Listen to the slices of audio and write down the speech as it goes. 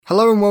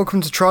Hello and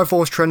welcome to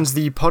Triforce Trends,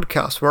 the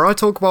podcast, where I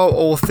talk about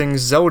all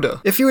things Zelda.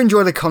 If you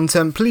enjoy the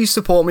content, please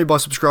support me by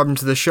subscribing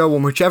to the show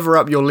on whichever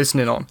app you're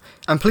listening on.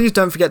 And please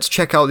don't forget to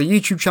check out the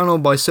YouTube channel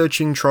by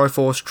searching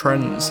Triforce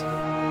Trends.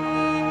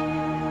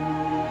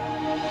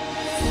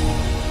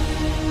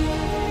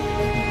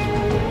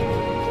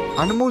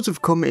 Animals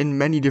have come in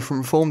many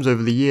different forms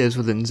over the years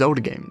within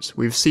Zelda games.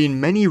 We've seen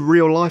many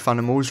real-life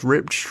animals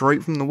ripped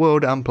straight from the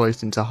world and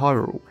placed into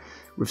Hyrule.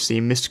 We've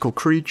seen mystical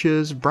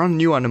creatures, brand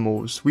new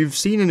animals. We've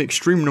seen an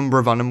extreme number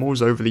of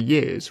animals over the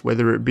years,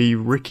 whether it be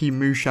Ricky,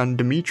 Moosh and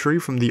Dimitri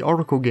from the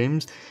Oracle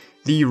games,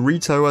 the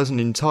Rito as an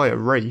entire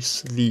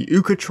race, the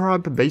Uka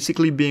tribe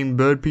basically being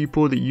bird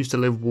people that used to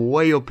live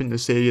way up in the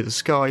city of the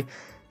sky,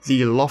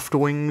 the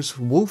Loftwings,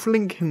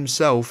 Wolflink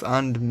himself,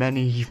 and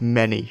many,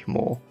 many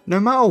more. No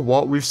matter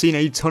what, we've seen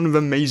a ton of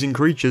amazing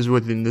creatures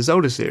within the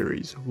Zelda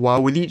series,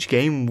 while with each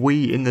game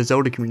we in the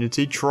Zelda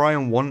community try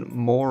and want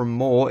more and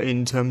more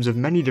in terms of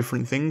many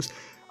different things.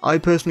 I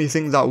personally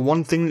think that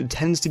one thing that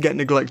tends to get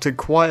neglected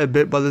quite a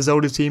bit by the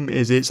Zelda team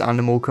is its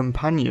animal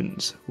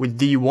companions, with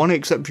the one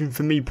exception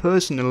for me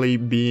personally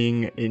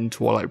being in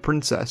Twilight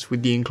Princess,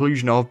 with the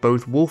inclusion of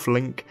both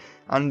Wolflink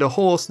and a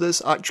horse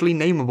that's actually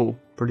nameable.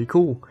 Pretty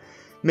cool.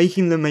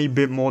 Making them a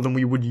bit more than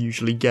we would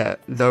usually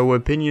get, though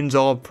opinions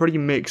are pretty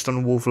mixed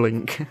on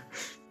Wolflink.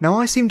 Now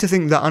I seem to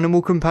think that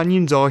animal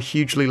companions are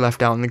hugely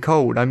left out in the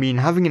cold. I mean,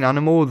 having an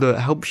animal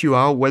that helps you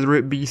out, whether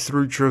it be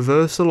through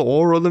traversal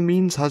or other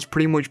means, has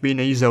pretty much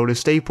been a Zelda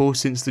staple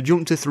since the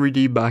jump to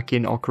 3D back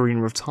in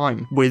Ocarina of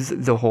Time,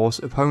 with the horse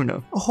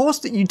Epona. A horse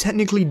that you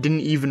technically didn't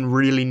even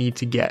really need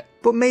to get,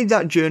 but made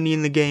that journey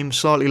in the game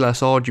slightly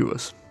less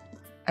arduous.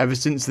 Ever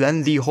since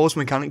then, the horse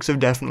mechanics have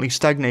definitely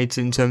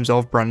stagnated in terms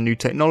of brand new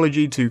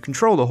technology to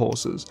control the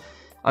horses.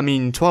 I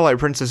mean, Twilight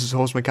Princess's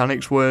horse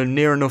mechanics were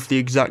near enough the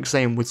exact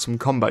same with some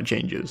combat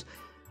changes.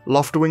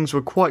 Loftwings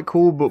were quite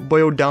cool, but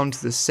boiled down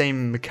to the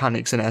same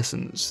mechanics in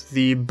essence.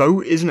 The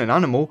boat isn't an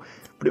animal,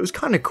 but it was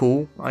kinda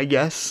cool, I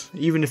guess,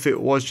 even if it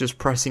was just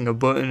pressing a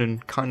button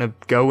and kinda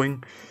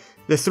going.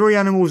 The three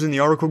animals in the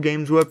Oracle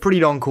games were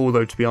pretty darn cool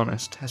though, to be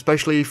honest,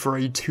 especially for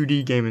a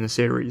 2D game in the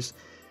series.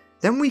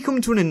 Then we come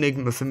to an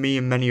enigma for me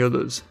and many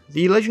others,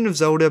 The Legend of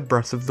Zelda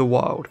Breath of the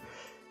Wild,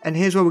 and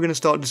here's where we're going to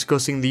start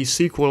discussing the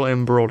sequel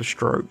in broader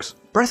strokes.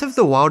 Breath of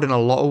the Wild in a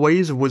lot of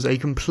ways was a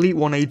complete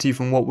 180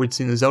 from what we'd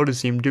seen the Zelda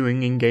team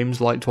doing in games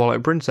like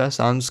Twilight Princess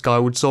and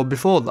Skyward Sword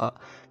before that.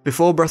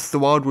 Before Breath of the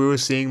Wild we were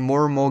seeing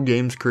more and more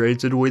games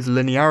created with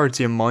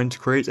linearity in mind to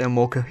create a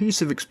more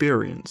cohesive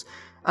experience.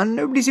 And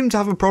nobody seemed to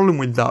have a problem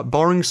with that,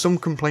 barring some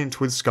complaints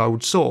with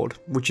Skyward Sword,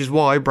 which is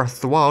why Breath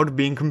of the Wild,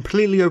 being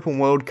completely open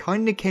world,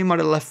 kinda came out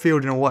of left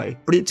field in a way.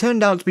 But it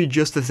turned out to be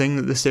just the thing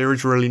that the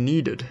series really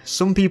needed.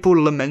 Some people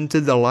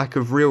lamented the lack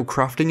of real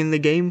crafting in the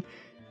game,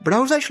 but I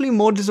was actually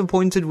more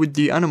disappointed with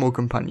the animal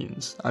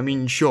companions. I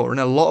mean, sure, in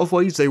a lot of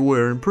ways they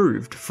were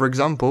improved. For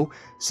example,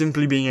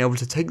 simply being able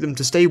to take them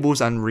to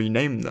stables and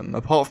rename them,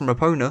 apart from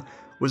Epona,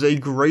 was a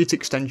great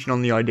extension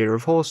on the idea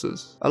of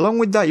horses. Along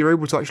with that, you're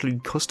able to actually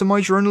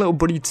customize your own little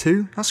buddy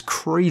too. That's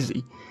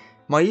crazy.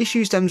 My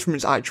issue stems from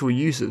its actual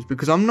uses,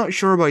 because I'm not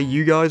sure about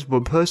you guys,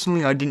 but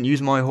personally I didn't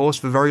use my horse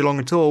for very long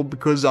at all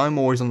because I'm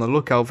always on the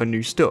lookout for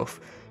new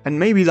stuff. And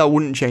maybe that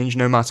wouldn't change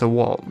no matter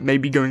what.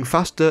 Maybe going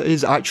faster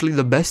is actually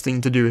the best thing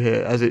to do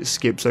here, as it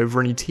skips over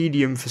any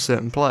tedium for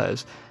certain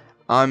players.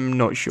 I'm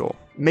not sure.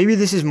 Maybe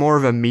this is more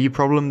of a me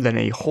problem than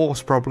a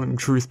horse problem,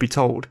 truth be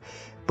told.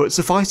 But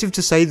suffice it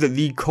to say that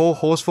the core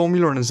horse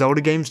formula in a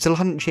Zelda game still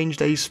hadn't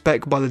changed a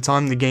speck by the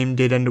time the game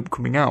did end up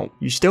coming out.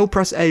 You still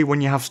press A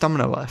when you have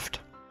stamina left.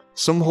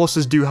 Some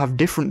horses do have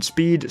different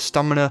speed,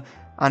 stamina,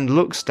 and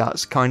look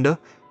stats kinda,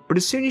 but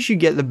as soon as you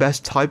get the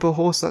best type of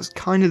horse, that's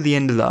kinda the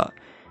end of that.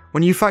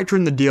 When you factor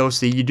in the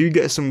DLC, you do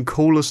get some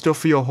cooler stuff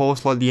for your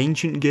horse like the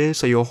Ancient Gear,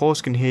 so your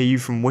horse can hear you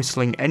from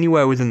whistling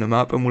anywhere within the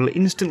map and will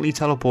instantly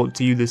teleport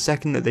to you the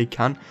second that they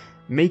can,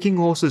 making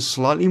horses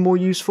slightly more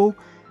useful.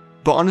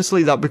 But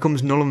honestly, that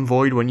becomes null and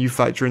void when you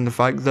factor in the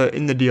fact that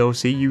in the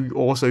DLC you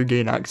also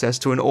gain access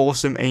to an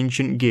awesome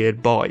ancient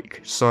geared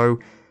bike, so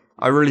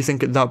I really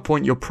think at that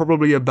point you're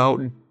probably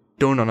about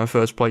done on a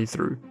first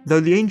playthrough. Though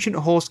the ancient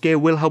horse gear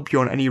will help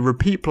you on any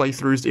repeat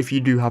playthroughs if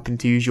you do happen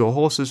to use your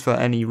horses for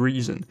any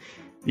reason.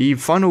 The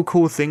final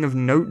cool thing of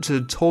note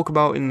to talk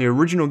about in the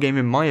original game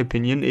in my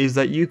opinion is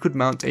that you could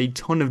mount a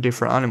ton of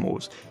different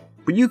animals,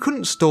 but you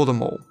couldn't store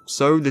them all,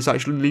 so this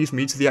actually leads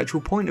me to the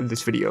actual point of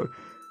this video.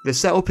 The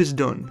setup is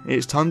done,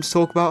 it's time to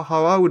talk about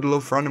how I would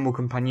love for animal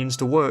companions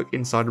to work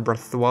inside of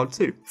Breath of the Wild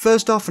 2.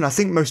 First off, and I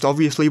think most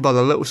obviously by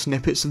the little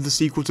snippets of the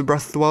sequel to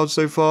Breath of the Wild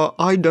so far,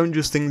 I don't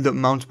just think that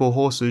mountable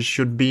horses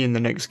should be in the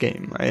next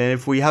game.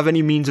 If we have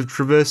any means of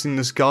traversing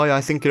the sky,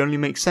 I think it only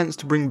makes sense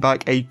to bring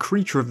back a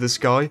creature of the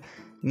sky,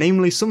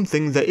 namely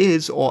something that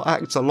is or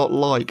acts a lot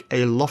like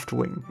a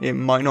Loftwing. It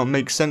might not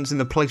make sense in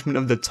the placement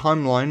of the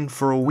timeline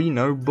for all we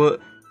know, but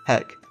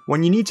heck.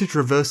 When you need to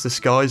traverse the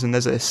skies and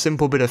there's a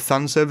simple bit of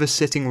fan service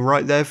sitting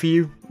right there for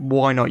you,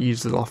 why not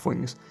use the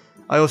Loftwings?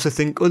 I also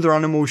think other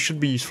animals should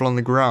be useful on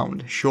the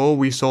ground. Sure,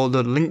 we saw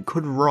that Link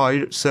could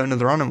ride certain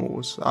other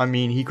animals. I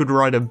mean, he could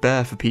ride a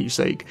bear for Pete's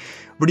sake,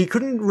 but he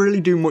couldn't really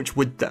do much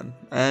with them.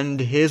 And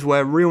here's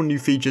where real new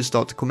features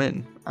start to come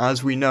in.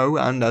 As we know,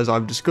 and as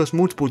I've discussed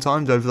multiple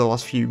times over the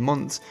last few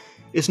months,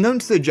 it's known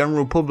to the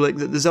general public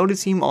that the Zelda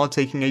team are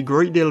taking a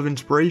great deal of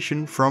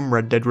inspiration from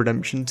Red Dead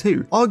Redemption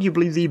 2,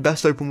 arguably the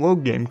best open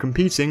world game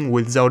competing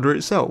with Zelda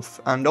itself,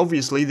 and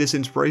obviously this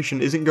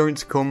inspiration isn't going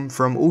to come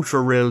from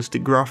ultra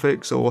realistic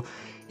graphics or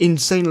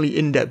insanely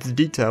in-depth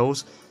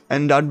details,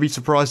 and I'd be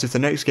surprised if the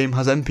next game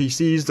has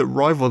NPCs that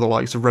rival the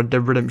likes of Red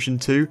Dead Redemption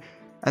 2,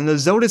 and the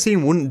Zelda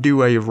team wouldn't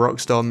do a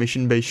Rockstar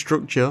mission based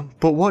structure,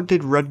 but what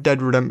did Red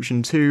Dead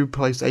Redemption 2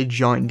 place a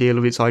giant deal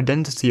of its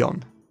identity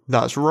on?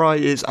 That's right,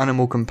 it's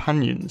animal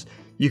companions.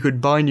 You could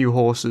buy new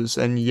horses,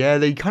 and yeah,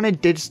 they kinda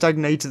did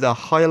stagnate at the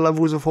higher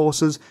levels of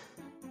horses,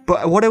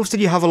 but what else did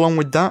you have along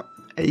with that?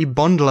 A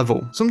bond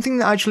level. Something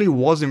that actually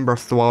was in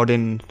Breath of the Wild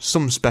in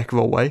some speck of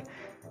a way.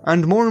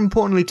 And more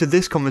importantly to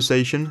this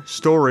conversation,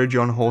 storage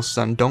on horses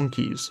and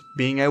donkeys.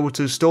 Being able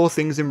to store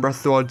things in Breath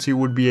of the Wild 2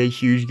 would be a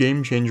huge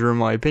game changer in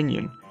my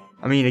opinion.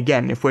 I mean,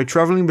 again, if we're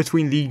travelling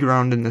between the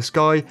ground and the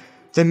sky,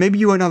 then maybe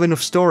you won't have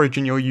enough storage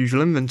in your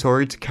usual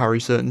inventory to carry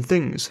certain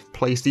things.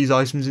 Place these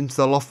items into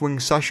the Loftwing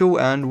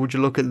satchel, and would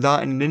you look at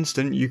that, in an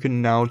instant you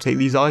can now take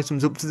these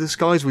items up to the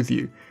skies with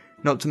you.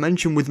 Not to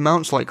mention with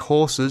mounts like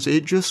horses,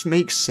 it just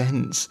makes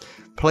sense.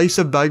 Place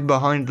a bag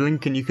behind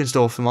Link and you can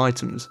store some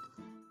items.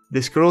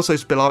 This could also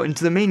spill out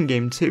into the main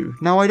game too.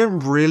 Now I don't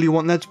really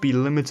want there to be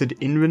limited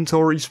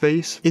inventory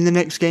space in the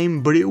next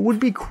game, but it would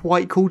be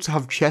quite cool to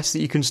have chests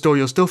that you can store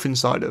your stuff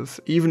inside of,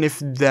 even if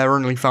they're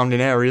only found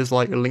in areas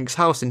like Link's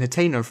house in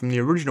Hateno from the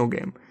original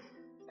game.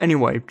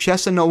 Anyway,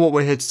 chests are not what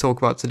we're here to talk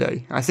about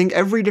today. I think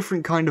every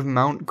different kind of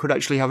mount could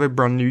actually have a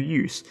brand new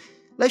use.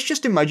 Let's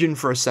just imagine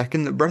for a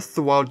second that Breath of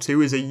the Wild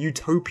 2 is a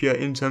utopia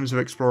in terms of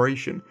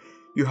exploration.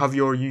 You have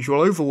your usual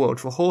overworld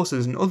for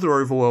horses and other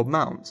overworld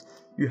mounts.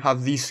 You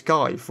have the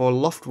sky for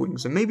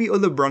Loftwings and maybe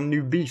other brand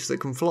new beasts that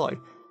can fly.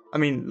 I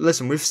mean,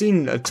 listen, we've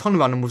seen a ton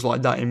of animals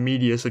like that in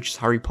media such as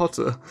Harry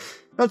Potter.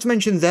 Not to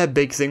mention their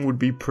big thing would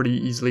be pretty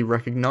easily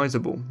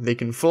recognisable. They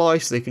can fly,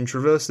 so they can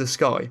traverse the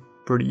sky.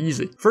 Pretty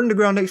easy. For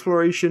underground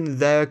exploration,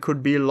 there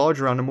could be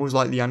larger animals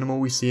like the animal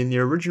we see in the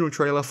original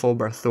trailer for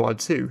Breath of the Wild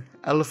 2.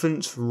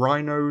 Elephants,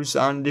 rhinos,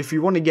 and if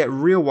you want to get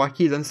real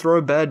wacky, then throw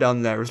a bear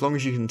down there as long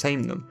as you can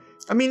tame them.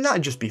 I mean,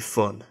 that'd just be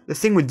fun. The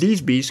thing with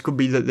these beasts could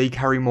be that they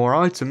carry more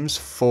items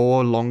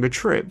for longer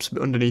trips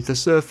underneath the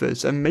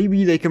surface, and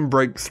maybe they can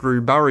break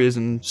through barriers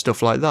and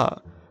stuff like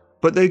that.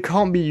 But they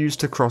can't be used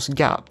to cross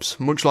gaps,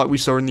 much like we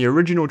saw in the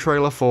original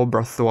trailer for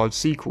Breath of the Wild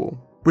sequel,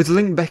 with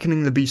Link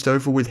beckoning the beast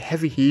over with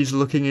heavy heaves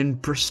looking in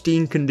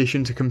pristine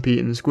condition to compete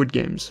in the Squid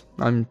Games.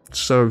 I'm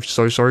so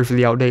sorry for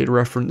the outdated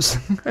reference.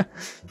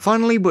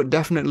 Finally, but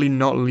definitely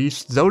not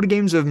least, Zelda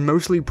games have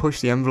mostly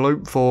pushed the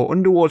envelope for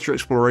underwater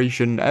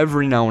exploration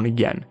every now and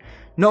again.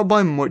 Not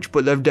by much,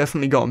 but they've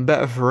definitely gotten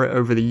better for it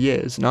over the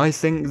years, and I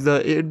think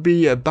that it'd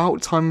be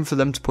about time for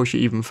them to push it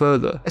even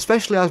further,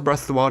 especially as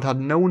Breath of the Wild had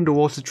no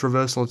underwater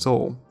traversal at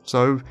all.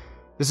 So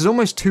this is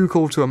almost too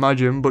cool to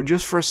imagine, but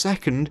just for a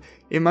second,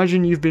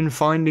 imagine you've been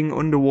finding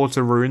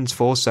underwater ruins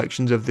for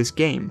sections of this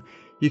game.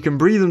 You can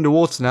breathe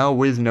underwater now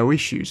with no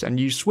issues, and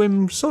you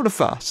swim sort of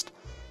fast.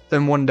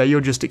 Then one day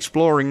you're just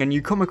exploring and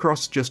you come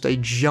across just a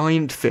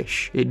giant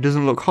fish. It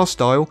doesn't look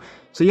hostile,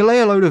 so you lay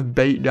a load of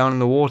bait down in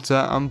the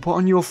water and put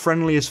on your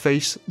friendliest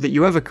face that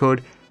you ever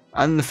could,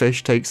 and the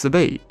fish takes the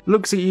bait,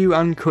 looks at you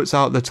and cuts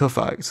out the tough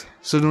act.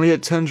 Suddenly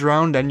it turns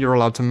around and you're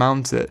allowed to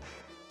mount it.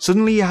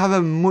 Suddenly you have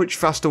a much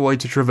faster way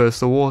to traverse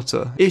the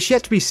water. It's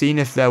yet to be seen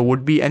if there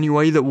would be any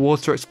way that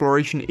water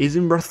exploration is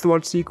in Breath of the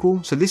Wild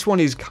sequel, so this one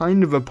is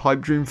kind of a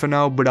pipe dream for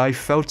now, but I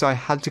felt I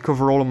had to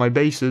cover all of my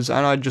bases,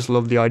 and I just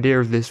love the idea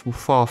of this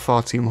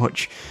far too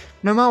much.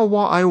 No matter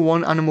what, I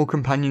want animal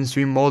companions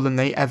to be more than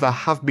they ever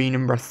have been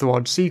in Breath of the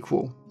Wild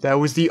sequel. There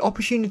was the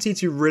opportunity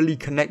to really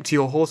connect to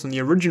your horse in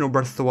the original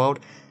Breath of the Wild,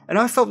 and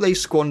I felt they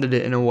squandered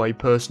it in a way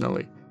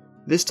personally.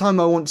 This time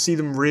I want to see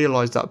them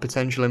realise that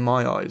potential in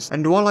my eyes,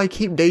 and while I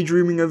keep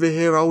daydreaming over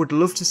here, I would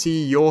love to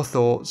see your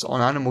thoughts on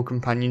animal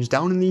companions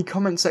down in the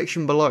comment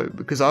section below,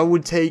 because I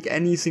would take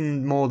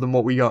anything more than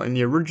what we got in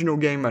the original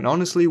game, and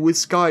honestly, with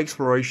sky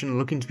exploration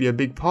looking to be a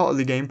big part of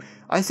the game,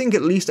 I think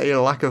at least a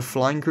lack of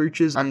flying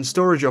creatures and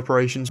storage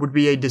operations would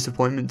be a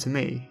disappointment to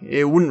me.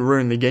 It wouldn't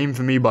ruin the game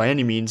for me by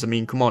any means, I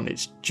mean come on,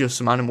 it's just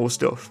some animal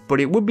stuff, but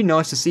it would be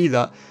nice to see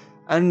that.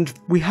 And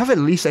we have at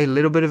least a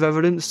little bit of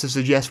evidence to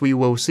suggest we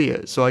will see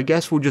it, so I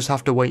guess we'll just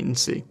have to wait and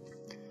see.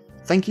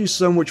 Thank you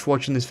so much for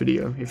watching this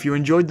video. If you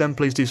enjoyed then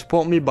please do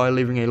support me by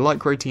leaving a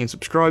like, rating and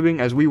subscribing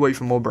as we wait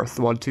for more Breath of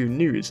the Wild 2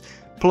 news.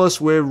 Plus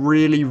we're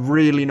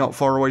really not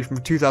far away from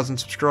 2,000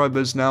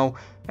 subscribers now,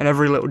 and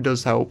every little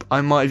does help.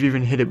 I might have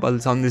even hit it by the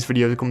time this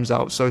video comes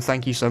out, so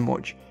thank you so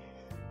much.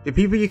 The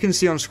people you can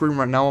see on screen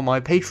right now are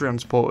my Patreon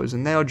supporters,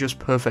 and they are just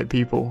perfect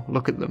people.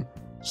 Look at them.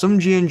 Some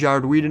G and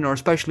Jared Whedon are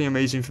especially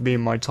amazing for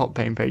being my top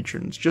paying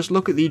patrons. Just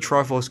look at the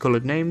Triforce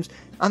coloured names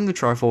and the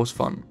Triforce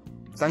font.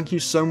 Thank you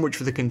so much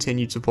for the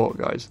continued support,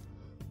 guys.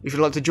 If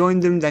you'd like to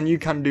join them, then you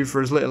can do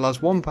for as little as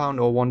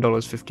 £1 or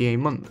 $1.50 a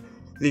month.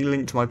 The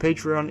link to my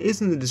Patreon is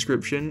in the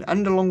description,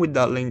 and along with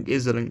that link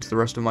is a link to the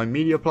rest of my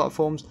media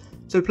platforms,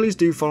 so please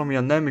do follow me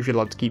on them if you'd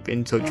like to keep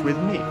in touch with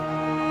me.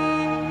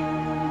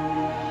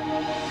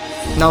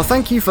 Now,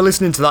 thank you for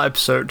listening to that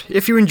episode.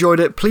 If you enjoyed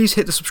it, please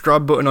hit the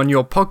subscribe button on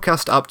your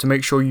podcast app to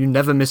make sure you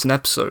never miss an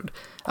episode.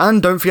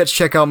 And don't forget to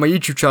check out my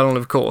YouTube channel,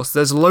 of course.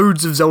 There's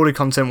loads of Zelda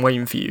content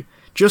waiting for you.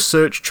 Just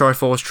search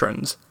Triforce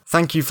Trends.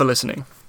 Thank you for listening.